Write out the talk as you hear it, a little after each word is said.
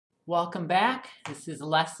Welcome back. This is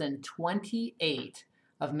lesson 28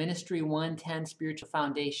 of Ministry 110 Spiritual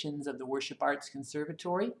Foundations of the Worship Arts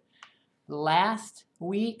Conservatory. Last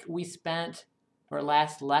week we spent, or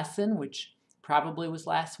last lesson, which probably was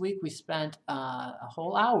last week, we spent a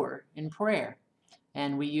whole hour in prayer.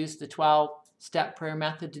 And we used the 12-step prayer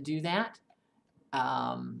method to do that.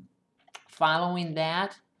 Following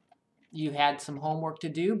that, you had some homework to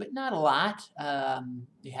do, but not a lot.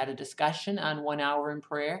 You had a discussion on 1 hour in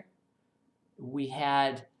prayer. We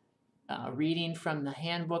had reading from the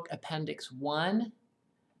handbook Appendix 1,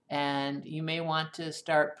 and you may want to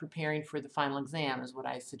start preparing for the final exam, is what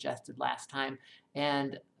I suggested last time.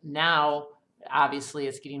 And now, obviously,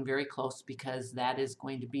 it's getting very close because that is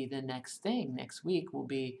going to be the next thing. Next week, we'll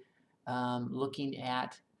be we'll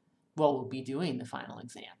be doing the final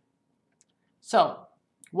exam. So,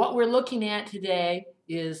 what we're looking at today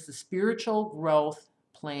is the Spiritual Growth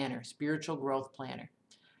Planner.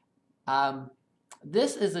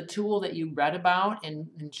 This is a tool that you read about, and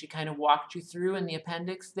she kind of walked you through in the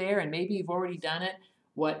appendix there, and maybe you've already done it.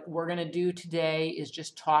 What we're going to do today is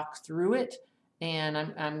just talk through it,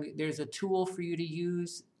 and there's a tool for you to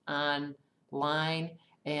use online,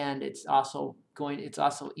 and it's also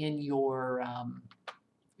in your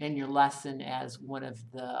lesson as one of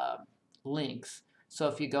the links. So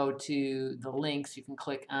if you go to the links, you can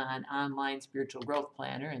click on Online Spiritual Growth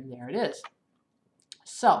Planner, and there it is.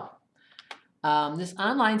 So this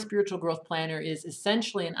Online Spiritual Growth Planner is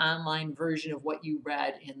essentially an online version of what you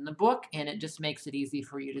read in the book, and it just makes it easy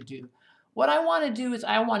for you to do. What I want to do is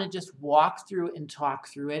I want to just walk through and talk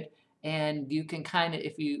through it, and you can kind of,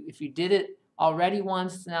 if you did it already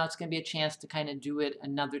once, now it's going to be a chance to kind of do it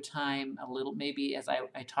another time a little. Maybe as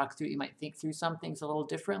I talk through it, you might think through some things a little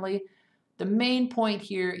differently. The main point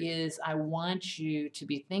here is I want you to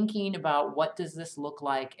be thinking about what does this look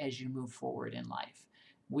like as you move forward in life.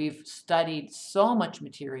 We've studied so much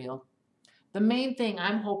material. The main thing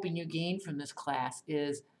I'm hoping you gain from this class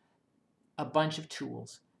is a bunch of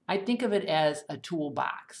tools. I think of it as a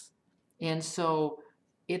toolbox. And so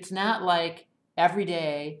it's not like every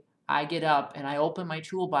day I get up and I open my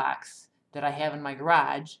toolbox that I have in my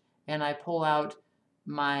garage and I pull out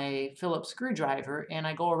my Phillips screwdriver and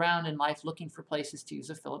I go around in life looking for places to use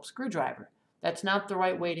a Phillips screwdriver. That's not the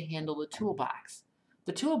right way to handle the toolbox.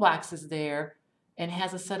 The toolbox is there and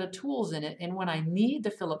has a set of tools in it, and when I need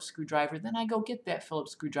the Phillips screwdriver, then I go get that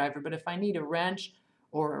Phillips screwdriver. But if I need a wrench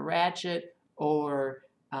or a ratchet or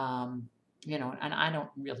and I don't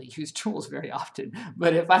really use tools very often,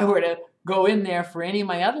 but if I were to go in there for any of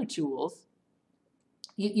my other tools,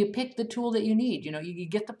 you pick the tool that you need. You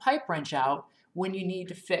get the pipe wrench out when you need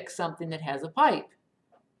to fix something that has a pipe.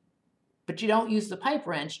 But you don't use the pipe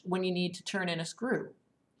wrench when you need to turn in a screw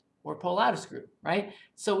or pull out a screw, right?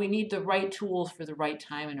 So we need the right tools for the right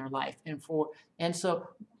time in our life. And so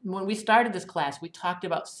when we started this class, we talked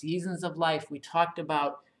about seasons of life. We talked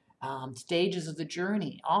about stages of the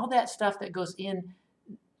journey, all that stuff that goes in.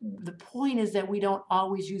 The point is that we don't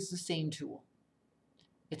always use the same tool.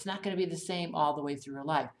 It's not going to be the same all the way through our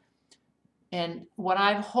life. And what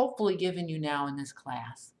I've hopefully given you now in this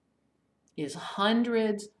class is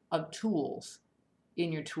hundreds of tools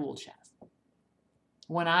in your tool chest.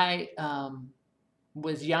 When I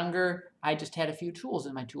was younger, I just had a few tools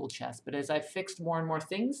in my tool chest. But as I've fixed more and more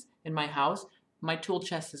things in my house, my tool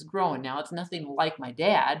chest has grown. Now, it's nothing like my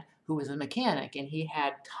dad, who was a mechanic, and he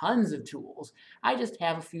had tons of tools. I just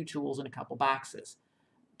have a few tools in a couple boxes,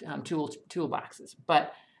 tool boxes.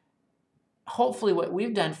 But hopefully what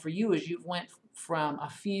we've done for you is you've went from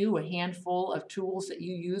a handful of tools that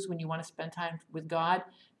you use when you want to spend time with God,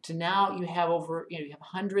 to now you have you have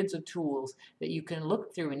hundreds of tools that you can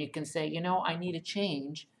look through and you can say, I need a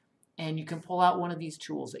change, and you can pull out one of these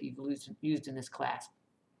tools that you've used in this class.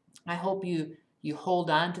 I hope you hold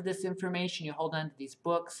on to this information, you hold on to these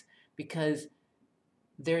books, because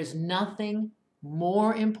there's nothing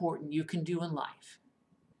more important you can do in life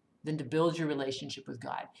than to build your relationship with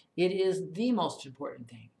God. It is the most important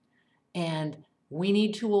thing. And we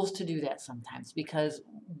need tools to do that sometimes because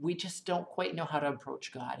we just don't quite know how to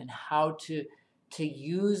approach God and how to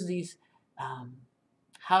use these,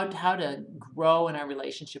 how to grow in our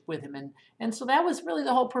relationship with Him. And so that was really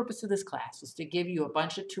the whole purpose of this class, was to give you a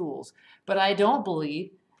bunch of tools. But I don't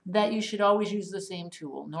believe that you should always use the same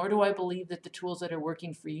tool, nor do I believe that the tools that are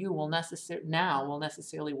working for you will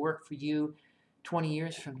necessarily work for you 20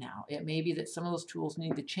 years from now. It may be that some of those tools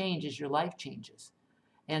need to change as your life changes.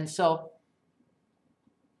 And so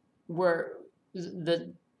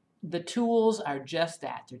the tools are just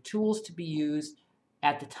that. They're tools to be used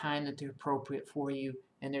at the time that they're appropriate for you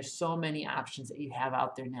And there's so many options that you have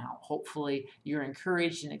out there now. Hopefully you're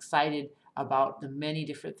encouraged and excited about the many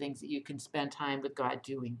different things that you can spend time with God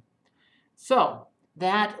doing. So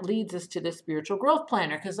that leads us to the spiritual growth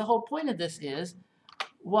planner, because the whole point of this is,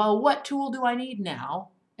 well, what tool do I need now?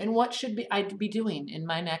 And what should I be doing in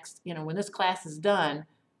my next, when this class is done?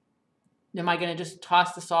 Am I going to just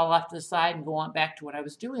toss this all off to the side and go on back to what I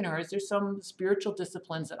was doing? Or is there some spiritual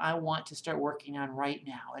disciplines that I want to start working on right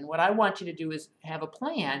now? And what I want you to do is have a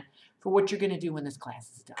plan for what you're going to do when this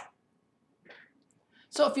class is done.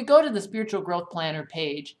 So if you go to the Spiritual Growth Planner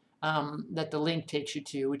page that the link takes you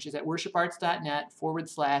to, which is at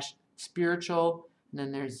worshiparts.net/spiritual, and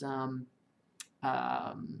then there's an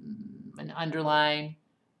underline,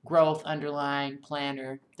 growth underline,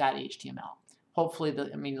 planner.html. Hopefully, the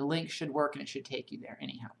link should work and it should take you there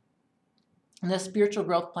anyhow. And this spiritual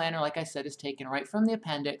growth planner, like I said, is taken right from the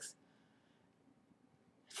appendix.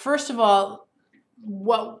 First of all,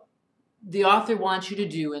 what the author wants you to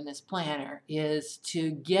do in this planner is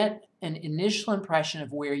to get an initial impression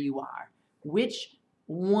of where you are. Which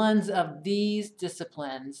ones of these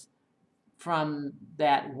disciplines from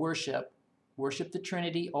that worship the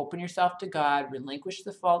Trinity, open yourself to God, relinquish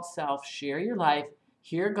the false self, share your life,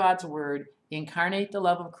 hear God's word, incarnate the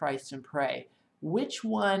love of Christ, and pray. Which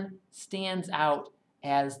one stands out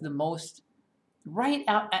as the most, right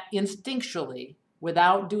out instinctually,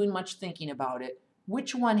 without doing much thinking about it?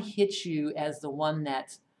 Which one hits you as the one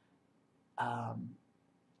that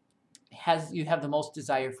you have the most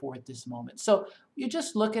desire for at this moment? So you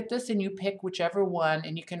just look at this and you pick whichever one,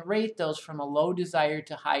 and you can rate those from a low desire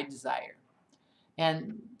to high desire.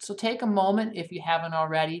 And so take a moment, if you haven't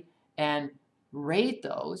already, and rate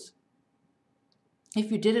those. If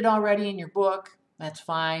you did it already in your book, that's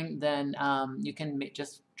fine. Then you can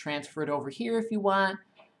just transfer it over here if you want.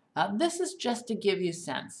 This is just to give you a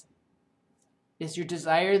sense. Is your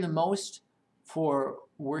desire the most for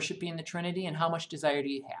worshiping the Trinity, and how much desire do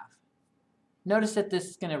you have? Notice that this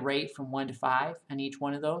is going to rate from 1 to 5 on each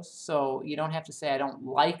one of those. So you don't have to say, I don't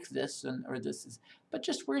like this, or this is, but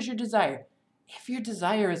just where's your desire? If your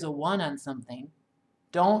desire is a 1 on something,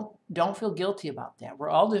 don't feel guilty about that. We're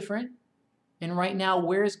all different. And right now,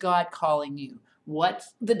 where's God calling you?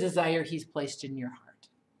 What's the desire He's placed in your heart?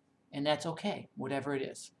 And that's okay, whatever it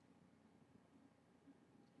is.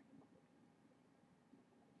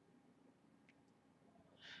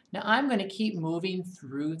 Now, I'm going to keep moving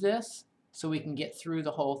through this so we can get through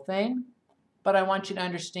the whole thing. But I want you to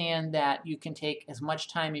understand that you can take as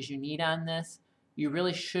much time as you need on this. You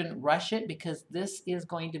really shouldn't rush it, because this is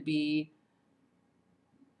going to be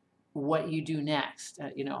what you do next.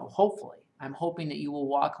 Hopefully. I'm hoping that you will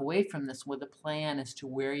walk away from this with a plan as to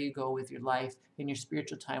where you go with your life and your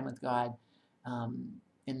spiritual time with God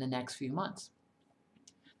in the next few months.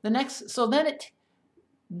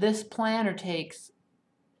 This planner takes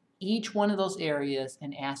each one of those areas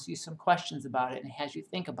and asks you some questions about it and has you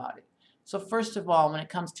think about it. So first of all, when it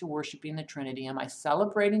comes to worshiping the Trinity, am I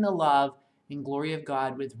celebrating the love and glory of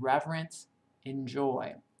God with reverence and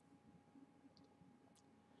joy?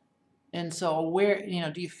 And so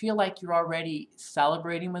do you feel like you're already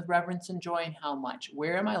celebrating with reverence and joy, and how much?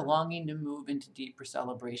 Where am I longing to move into deeper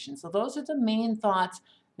celebration? So those are the main thoughts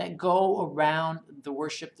that go around the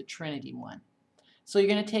worship the Trinity one. So you're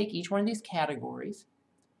going to take each one of these categories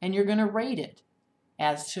and you're going to rate it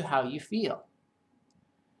as to how you feel.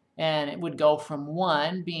 And it would go from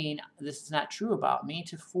 1 being, this is not true about me,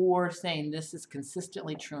 to 4 saying, this is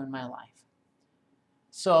consistently true in my life.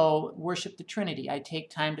 So, worship the Trinity. I take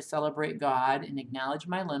time to celebrate God and acknowledge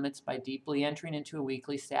my limits by deeply entering into a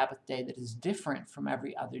weekly Sabbath day that is different from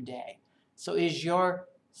every other day. So, is your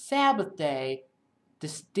Sabbath day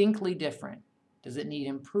distinctly different? Does it need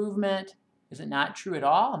improvement? Is it not true at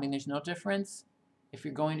all? There's no difference. If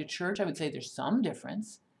you're going to church, I would say there's some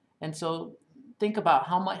difference. And so, think about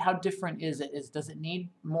how different is it? Does it need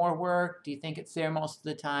more work? Do you think it's there most of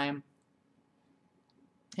the time?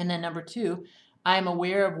 And then number 2, I am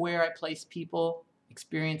aware of where I place people,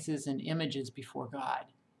 experiences, and images before God.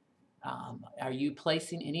 Are you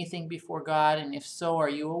placing anything before God? And if so, are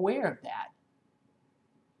you aware of that?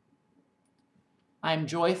 I'm a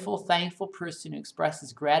joyful, thankful person who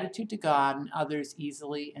expresses gratitude to God and others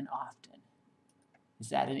easily and often. Is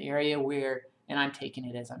that an area where, and I'm taking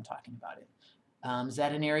it as I'm talking about it, is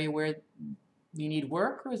that an area where you need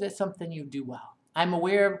work, or is that something you do well? I'm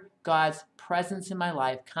aware of God's presence in my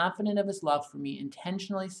life, confident of His love for me,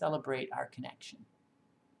 intentionally celebrate our connection.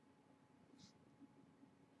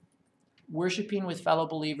 Worshiping with fellow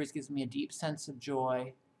believers gives me a deep sense of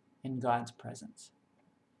joy in God's presence.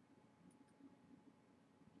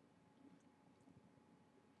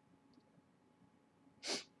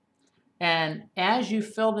 And as you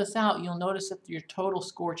fill this out, you'll notice that your total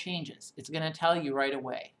score changes. It's going to tell you right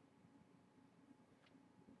away.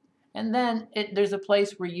 And then there's a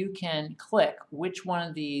place where you can click which one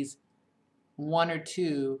of these, one or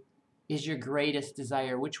two, is your greatest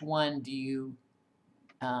desire. Which one do you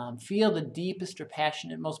feel the deepest or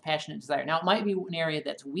most passionate desire? Now, it might be an area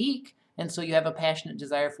that's weak, and so you have a passionate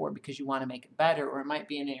desire for it because you want to make it better, or it might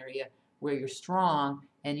be an area where you're strong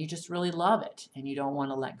and you just really love it and you don't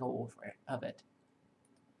want to let go of it.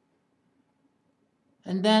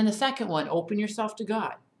 And then the second one, open yourself to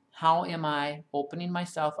God. How am I opening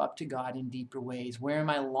myself up to God in deeper ways? Where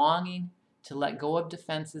am I longing to let go of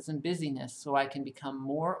defenses and busyness so I can become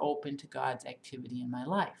more open to God's activity in my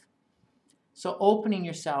life? So opening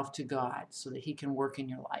yourself to God so that He can work in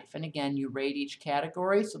your life. And again, you rate each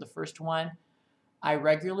category. So the first one, I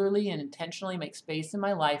regularly and intentionally make space in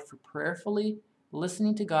my life for prayerfully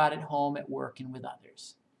listening to God at home, at work, and with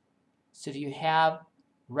others. So do you have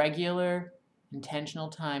regular, intentional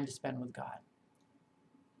time to spend with God?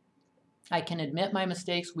 I can admit my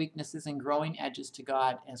mistakes, weaknesses, and growing edges to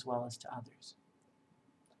God as well as to others.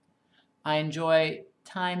 I enjoy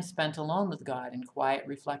time spent alone with God in quiet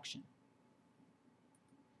reflection.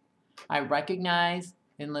 I recognize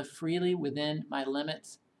and live freely within my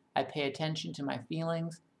limits. I pay attention to my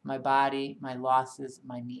feelings, my body, my losses,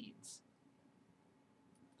 my needs.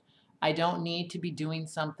 I don't need to be doing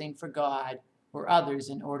something for God or others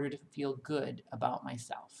in order to feel good about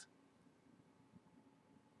myself.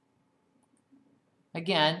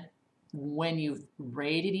 Again, when you've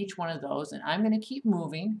rated each one of those, and I'm going to keep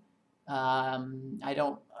moving.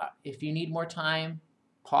 If you need more time,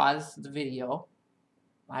 pause the video.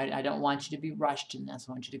 I don't want you to be rushed in this.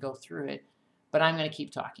 I want you to go through it. But I'm going to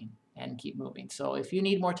keep talking and keep moving. So if you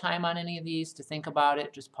need more time on any of these to think about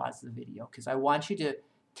it, just pause the video, because I want you to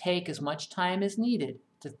take as much time as needed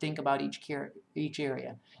to think about each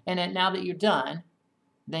area. And then now that you're done,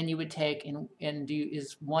 then you would take and do,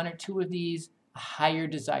 is one or two of these a higher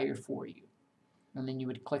desire for you? And then you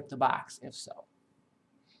would click the box if so.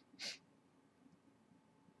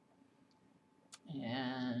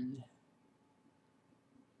 And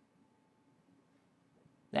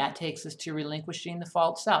that takes us to relinquishing the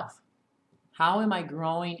false self. How am I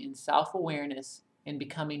growing in self-awareness and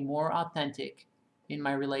becoming more authentic in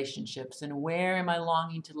my relationships? And where am I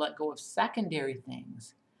longing to let go of secondary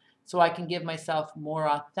things so I can give myself more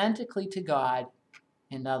authentically to God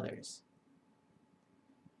and others?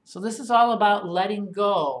 So this is all about letting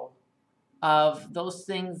go of those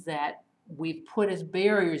things that we've put as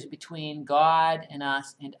barriers between God and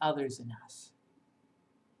us and others and us.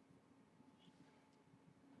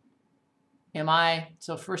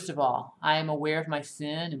 So first of all, I am aware of my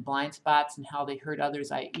sin and blind spots and how they hurt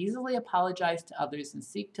others. I easily apologize to others and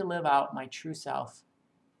seek to live out my true self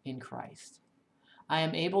in Christ. I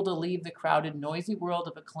am able to leave the crowded, noisy world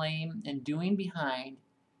of acclaim and doing behind,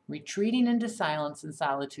 retreating into silence and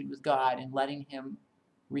solitude with God and letting Him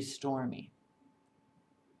restore me.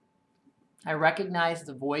 I recognize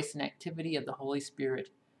the voice and activity of the Holy Spirit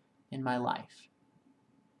in my life.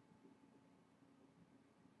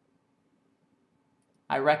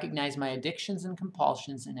 I recognize my addictions and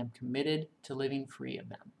compulsions and am committed to living free of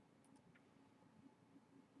them.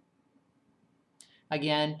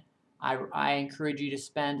 Again, I encourage you to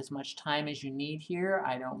spend as much time as you need here.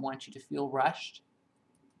 I don't want you to feel rushed.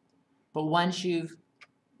 But once you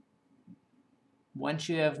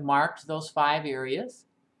have marked those 5 areas,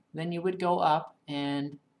 then you would go up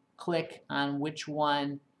and click on which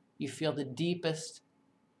one you feel the deepest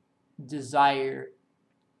desire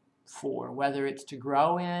for, whether it's to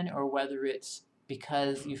grow in or whether it's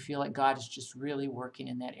because you feel like God is just really working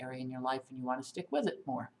in that area in your life and you want to stick with it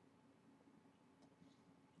more.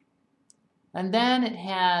 And then it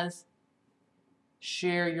has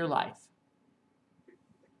share your life.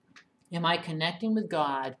 Am I connecting with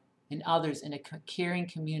God and others in a caring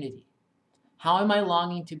community? How am I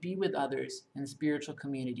longing to be with others in spiritual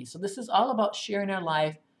community? So this is all about sharing our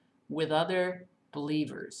life with other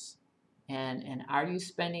believers. And are you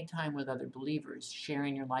spending time with other believers,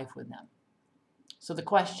 sharing your life with them? So the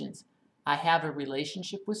questions: I have a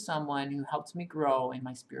relationship with someone who helps me grow in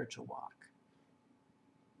my spiritual walk.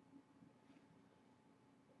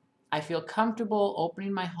 I feel comfortable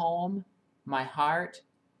opening my home, my heart,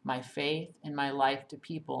 my faith, and my life to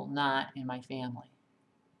people not in my family.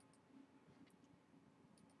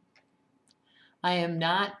 I am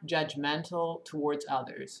not judgmental towards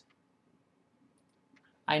others.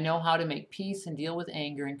 I know how to make peace and deal with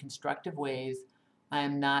anger in constructive ways. I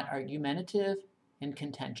am not argumentative and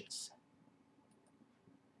contentious.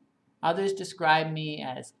 Others describe me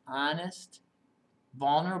as honest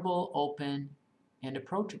vulnerable, open, and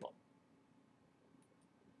approachable.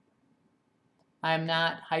 I am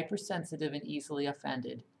not hypersensitive and easily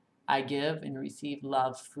offended. I give and receive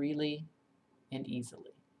love freely and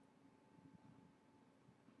easily.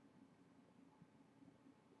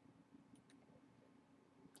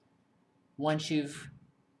 Once you've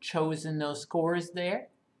chosen those scores there,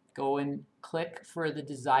 go and click for the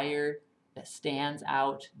desire that stands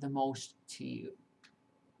out the most to you.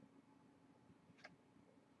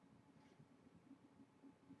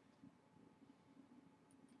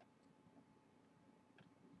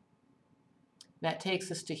 That takes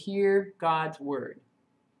us to hear God's word.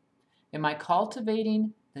 Am I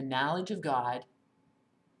cultivating the knowledge of God,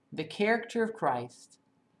 the character of Christ,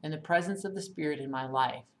 and the presence of the Spirit in my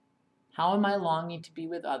life? How am I longing to be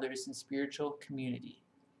with others in spiritual community?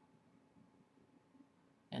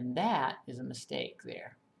 And that is a mistake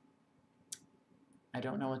there. I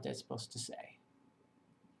don't know what that's supposed to say.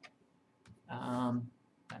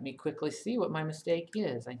 Let me quickly see what my mistake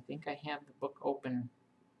is. I think I have the book open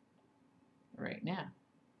right now.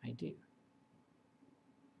 I do.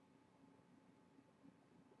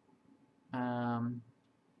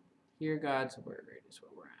 Hear God's word is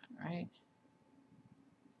what we're on, right?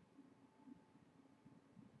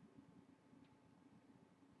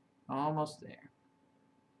 Almost there.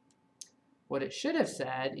 What it should have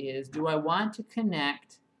said is, do I want to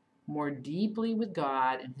connect more deeply with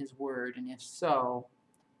God and His Word? And if so,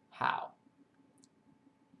 how?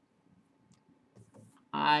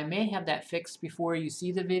 I may have that fixed before you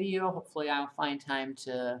see the video. Hopefully I'll find time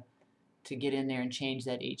to get in there and change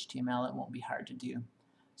that HTML. It won't be hard to do.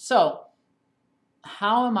 So,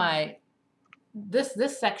 how am I?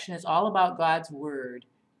 This section is all about God's Word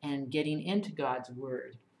and getting into God's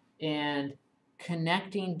Word and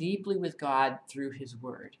connecting deeply with God through His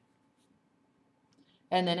Word.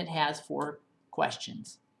 And then it has 4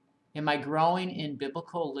 questions. Am I growing in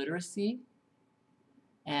biblical literacy?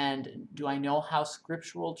 And do I know how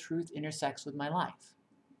scriptural truth intersects with my life?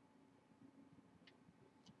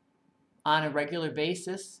 On a regular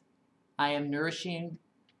basis, I am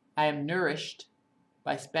nourished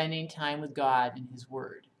by spending time with God and His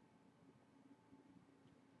Word.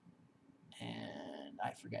 And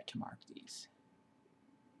I forget to mark these.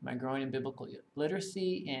 Am I growing in biblical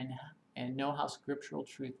literacy and know how scriptural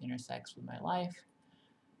truth intersects with my life?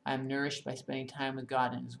 I'm nourished by spending time with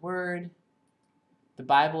God and His Word. The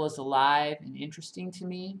Bible is alive and interesting to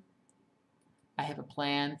me. I have a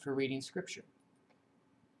plan for reading Scripture.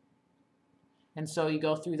 And so you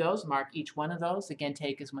go through those, mark each one of those. Again,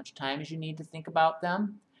 take as much time as you need to think about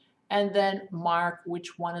them. And then mark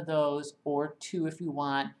which one of those, or 2 if you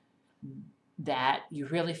want, that you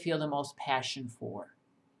really feel the most passion for.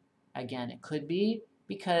 Again, it could be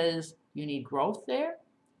because you need growth there,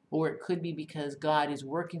 or it could be because God is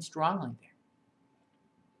working strongly there.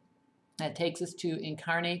 That takes us to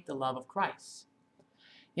incarnate the love of Christ.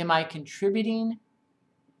 Am I contributing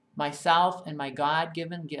myself and my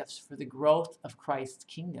God-given gifts for the growth of Christ's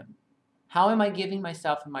kingdom? How am I giving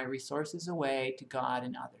myself and my resources away to God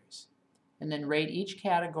and others? And then rate each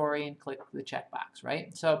category and click the checkbox,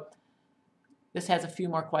 right? So this has a few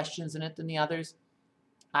more questions in it than the others.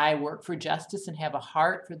 I work for justice and have a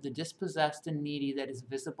heart for the dispossessed and needy that is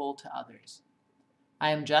visible to others.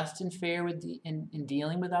 I am just and fair in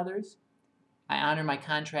dealing with others. I honor my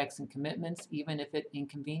contracts and commitments, even if it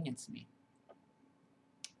inconveniences me.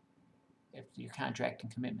 If your contract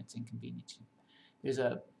and commitments inconvenience you. There's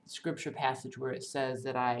a scripture passage where it says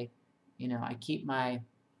that I keep my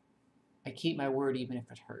word even if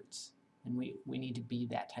it hurts. And we need to be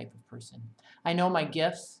that type of person. I know my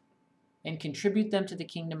gifts and contribute them to the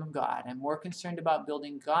kingdom of God. I'm more concerned about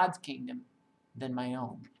building God's kingdom than my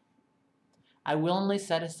own. I willingly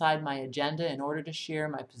set aside my agenda in order to share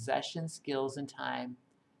my possessions, skills, and time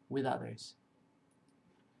with others.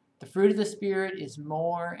 The fruit of the Spirit is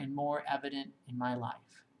more and more evident in my life.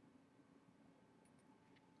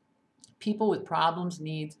 People with problems,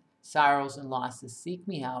 needs, sorrows, and losses seek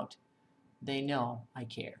me out. They know I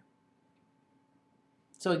care.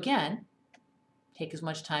 So again, take as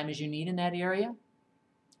much time as you need in that area.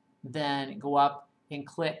 Then go up and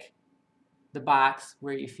click the box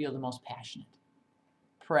where you feel the most passionate.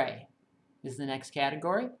 Pray is the next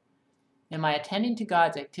category. Am I attending to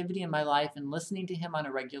God's activity in my life and listening to Him on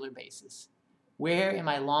a regular basis? Where am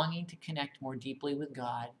I longing to connect more deeply with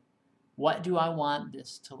God? What do I want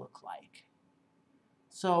this to look like?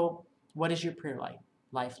 So, what is your prayer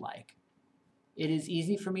life like? It is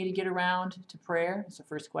easy for me to get around to prayer. It's the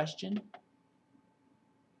first question.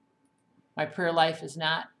 My prayer life is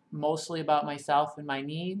not mostly about myself and my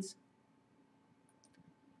needs.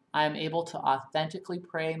 I am able to authentically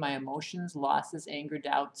pray my emotions, losses, anger,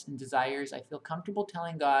 doubts, and desires. I feel comfortable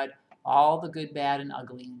telling God all the good, bad, and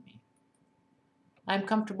ugly in me. I am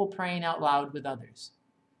comfortable praying out loud with others.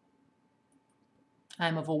 I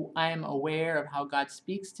am aware of how God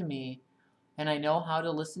speaks to me, and I know how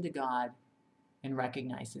to listen to God and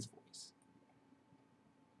recognize His voice.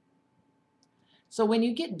 So when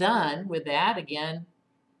you get done with that, again,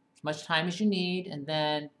 as much time as you need, and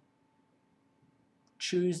then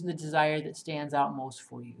choose the desire that stands out most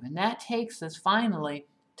for you. And that takes us finally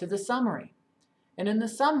to the summary. And in the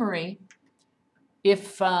summary,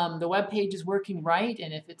 if the web page is working right,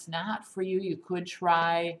 and if it's not for you, you could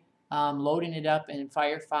try loading it up in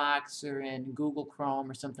Firefox or in Google Chrome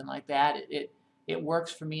or something like that. It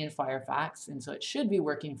works for me in Firefox, and so it should be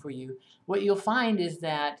working for you. What you'll find is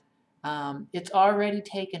that it's already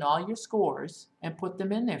taken all your scores and put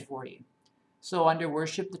them in there for you. So under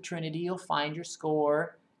Worship the Trinity, you'll find your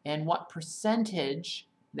score and what percentage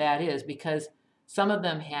that is, because some of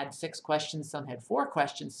them had 6 questions, some had 4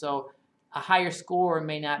 questions. So a higher score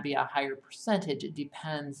may not be a higher percentage. It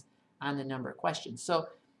depends on the number of questions. So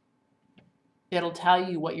it'll tell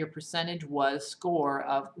you what your percentage was score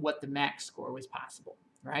of what the max score was possible,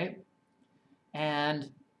 right?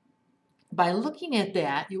 And by looking at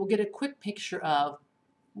that, you will get a quick picture of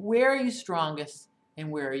where are you strongest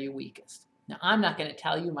and where are you weakest. Now, I'm not going to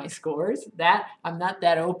tell you my scores. I'm not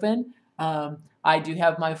that open. I do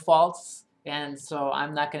have my faults, and so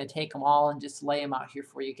I'm not going to take them all and just lay them out here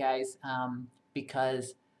for you guys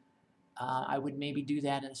because I would maybe do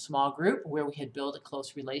that in a small group where we had built a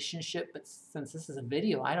close relationship. But since this is a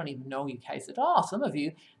video, I don't even know you guys at all. Some of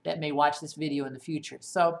you that may watch this video in the future.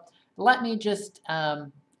 So let me just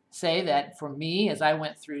say that for me, as I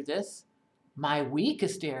went through this, my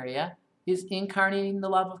weakest area is incarnating the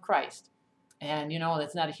love of Christ. And, you know,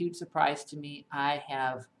 that's not a huge surprise to me. I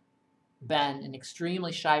have been an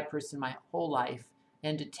extremely shy person my whole life.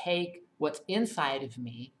 And to take what's inside of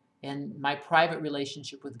me and my private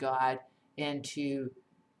relationship with God and to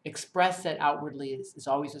express that outwardly is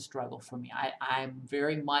always a struggle for me. I'm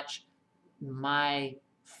very much, my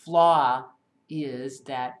flaw is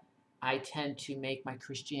that I tend to make my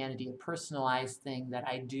Christianity a personalized thing that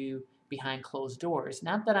I do behind closed doors.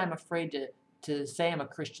 Not that I'm afraid to say I'm a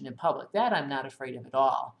Christian in public. That I'm not afraid of at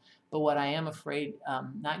all. But what I am afraid,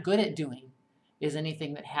 not good at doing, is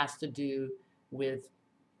anything that has to do with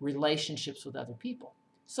relationships with other people.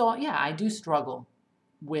 So yeah, I do struggle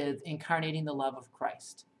with incarnating the love of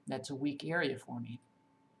Christ. That's a weak area for me.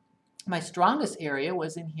 My strongest area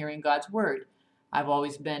was in hearing God's word. I've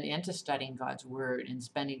always been into studying God's word and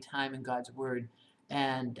spending time in God's word,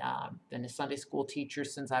 and been a Sunday school teacher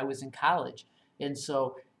since I was in college. And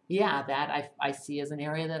so, yeah, that I see as an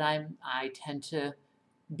area that I tend to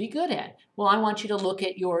be good at. Well, I want you to look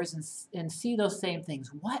at yours and see those same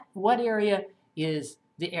things. What area is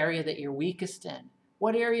the area that you're weakest in?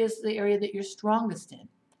 What area is the area that you're strongest in?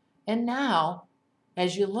 And now,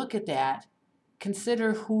 as you look at that,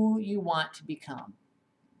 consider who you want to become.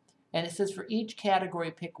 And it says for each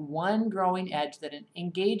category, pick one growing edge that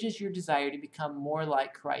engages your desire to become more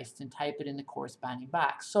like Christ and type it in the corresponding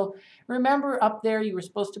box. So remember up there you were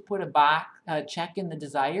supposed to put a check in the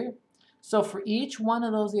desire. So for each one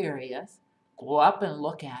of those areas, go up and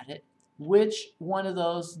look at it. Which one of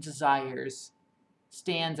those desires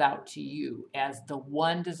stands out to you as the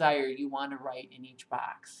one desire you want to write in each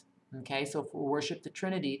box? Okay, so for Worship the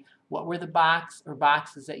Trinity, what were the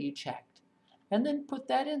boxes that you checked? And then put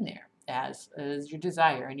that in there as your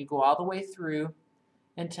desire. And you go all the way through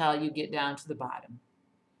until you get down to the bottom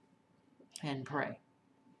and pray,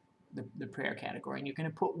 the prayer category. And you're going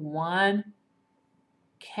to put one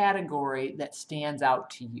category that stands out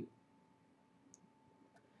to you.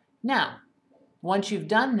 Now, once you've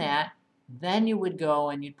done that, then you would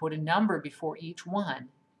go and you'd put a number before each one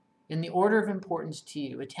in the order of importance to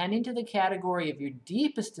you, attending to the category of your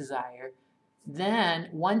deepest desire. Then,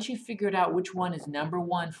 once you figured out which one is number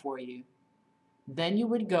 1 for you, then you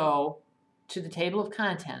would go to the table of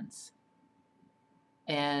contents,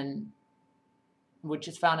 and which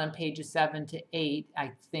is found on pages 7 to 8,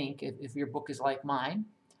 I think, if your book is like mine.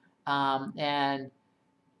 And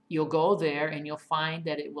you'll go there and you'll find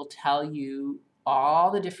that it will tell you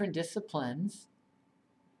all the different disciplines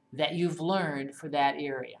that you've learned for that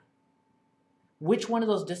area. Which one of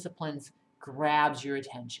those disciplines grabs your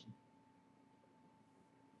attention?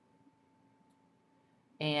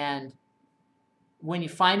 And when you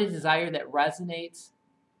find a desire that resonates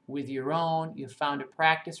with your own, you've found a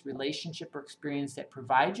practice, relationship, or experience that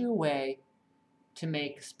provides you a way to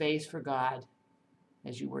make space for God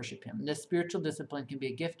as you worship Him. This spiritual discipline can be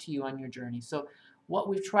a gift to you on your journey. So What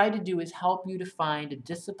we've tried to do is help you to find a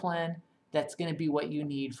discipline that's going to be what you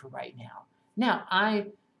need for right now. Now, I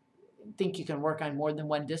think you can work on more than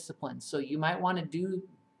one discipline, so you might want to do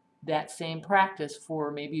that same practice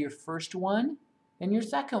for maybe your first one and your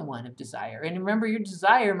second one of desire. And remember, your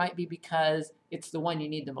desire might be because it's the one you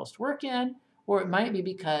need the most work in, or it might be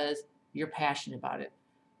because you're passionate about it.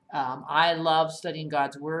 I love studying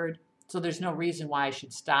God's Word, so there's no reason why I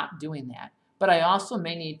should stop doing that. But I also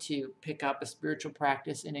may need to pick up a spiritual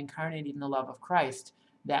practice in incarnating the love of Christ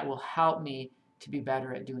that will help me to be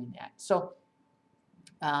better at doing that. So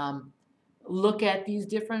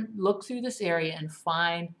look through this area and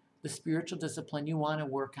find the spiritual discipline you want to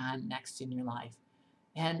work on next in your life.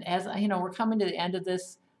 And as we're coming to the end of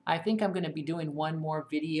this, I think I'm going to be doing one more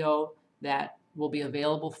video that will be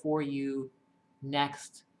available for you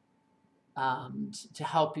next to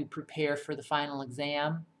help you prepare for the final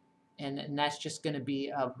exam. And that's just going to be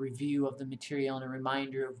a review of the material and a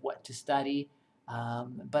reminder of what to study.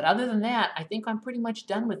 But other than that, I think I'm pretty much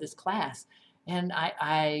done with this class. And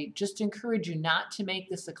I just encourage you not to make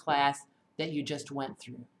this a class that you just went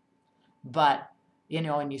through, but,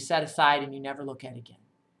 and you set aside and you never look at again.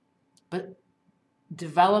 But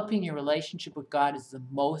developing your relationship with God is the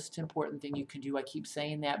most important thing you can do. I keep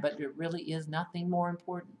saying that, but it really is nothing more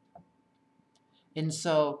important. And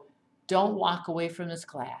so don't walk away from this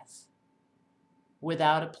class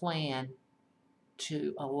without a plan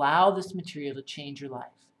to allow this material to change your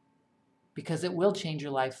life, because it will change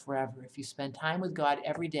your life forever. If you spend time with God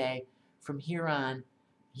every day from here on,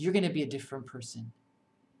 you're going to be a different person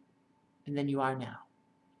than you are now.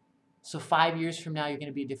 So 5 years from now, you're going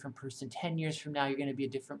to be a different person. 10 years from now, you're going to be a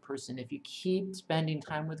different person. If you keep spending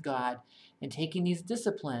time with God and taking these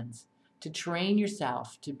disciplines to train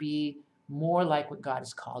yourself to be more like what God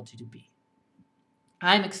has called you to be.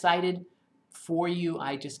 I'm excited for you.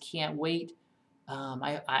 I just can't wait.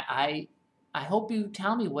 I hope you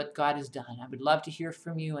tell me what God has done. I would love to hear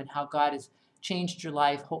from you and how God has changed your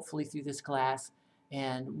life, hopefully through this class,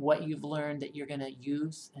 and what you've learned that you're going to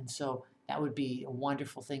use. And so that would be a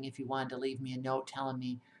wonderful thing if you wanted to leave me a note telling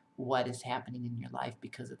me what is happening in your life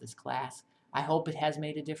because of this class. I hope it has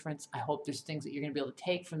made a difference. I hope there's things that you're going to be able to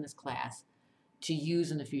take from this class to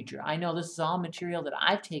use in the future. I know this is all material that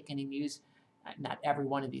I've taken and used. Not every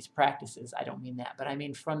one of these practices, I don't mean that, but I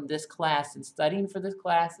mean from this class and studying for this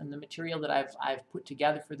class, and the material that I've put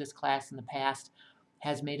together for this class in the past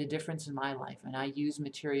has made a difference in my life. And I use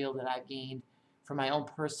material that I've gained for my own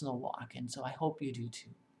personal walk, and so I hope you do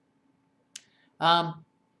too.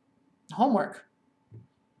 Homework.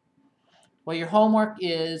 Well, your homework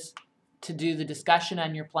is to do the discussion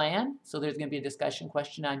on your plan. So there's going to be a discussion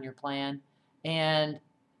question on your plan, and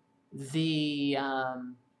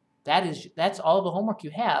that's all the homework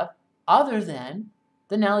you have, other than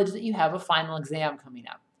the knowledge that you have a final exam coming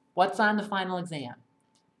up. What's on the final exam?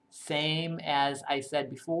 Same as I said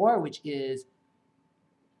before, which is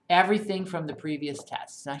everything from the previous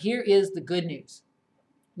tests. Now here is the good news.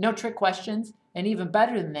 No trick questions, and even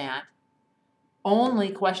better than that,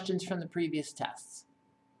 only questions from the previous tests.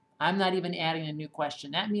 I'm not even adding a new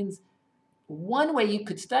question. That means one way you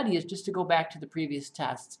could study is just to go back to the previous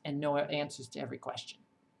tests and know answers to every question.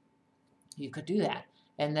 You could do that.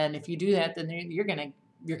 And then if you do that, then you're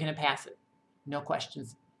gonna pass it. No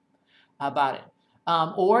questions about it.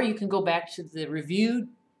 Or you can go back to the review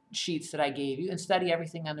sheets that I gave you and study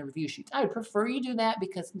everything on the review sheets. I would prefer you do that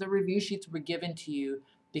because the review sheets were given to you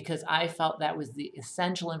because I felt that was the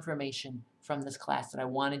essential information from this class that I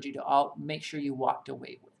wanted you to all make sure you walked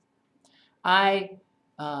away with. I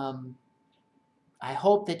hope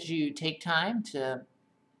that you take time to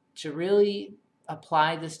really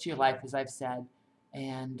apply this to your life, as I've said,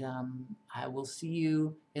 and I will see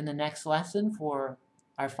you in the next lesson for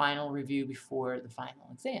our final review before the final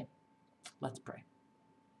exam. Let's pray.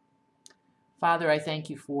 Father, I thank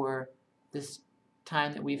you for this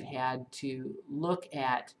time that we've had to look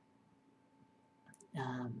at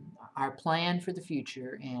our plan for the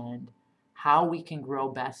future and how we can grow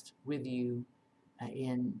best with you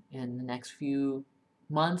in the next few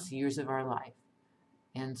months, years of our life.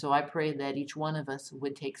 And so I pray that each one of us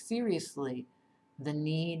would take seriously the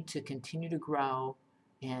need to continue to grow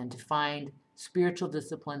and to find spiritual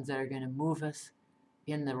disciplines that are going to move us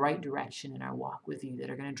in the right direction in our walk with you, that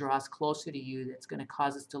are going to draw us closer to you, that's going to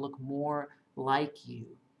cause us to look more like you.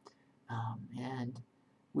 And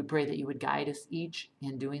we pray that you would guide us each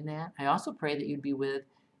in doing that. I also pray that you'd be with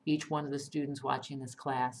each one of the students watching this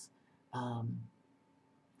class,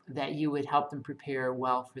 that you would help them prepare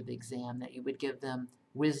well for the exam, that you would give them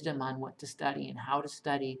wisdom on what to study and how to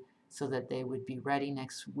study so that they would be ready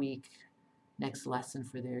next week, next lesson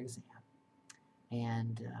for their exam.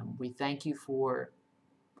 And we thank you for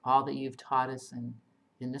all that you've taught us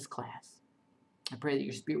in this class. I pray that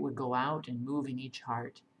your Spirit would go out and move in each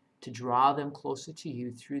heart to draw them closer to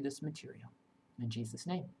you through this material. In Jesus'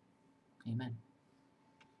 name, amen.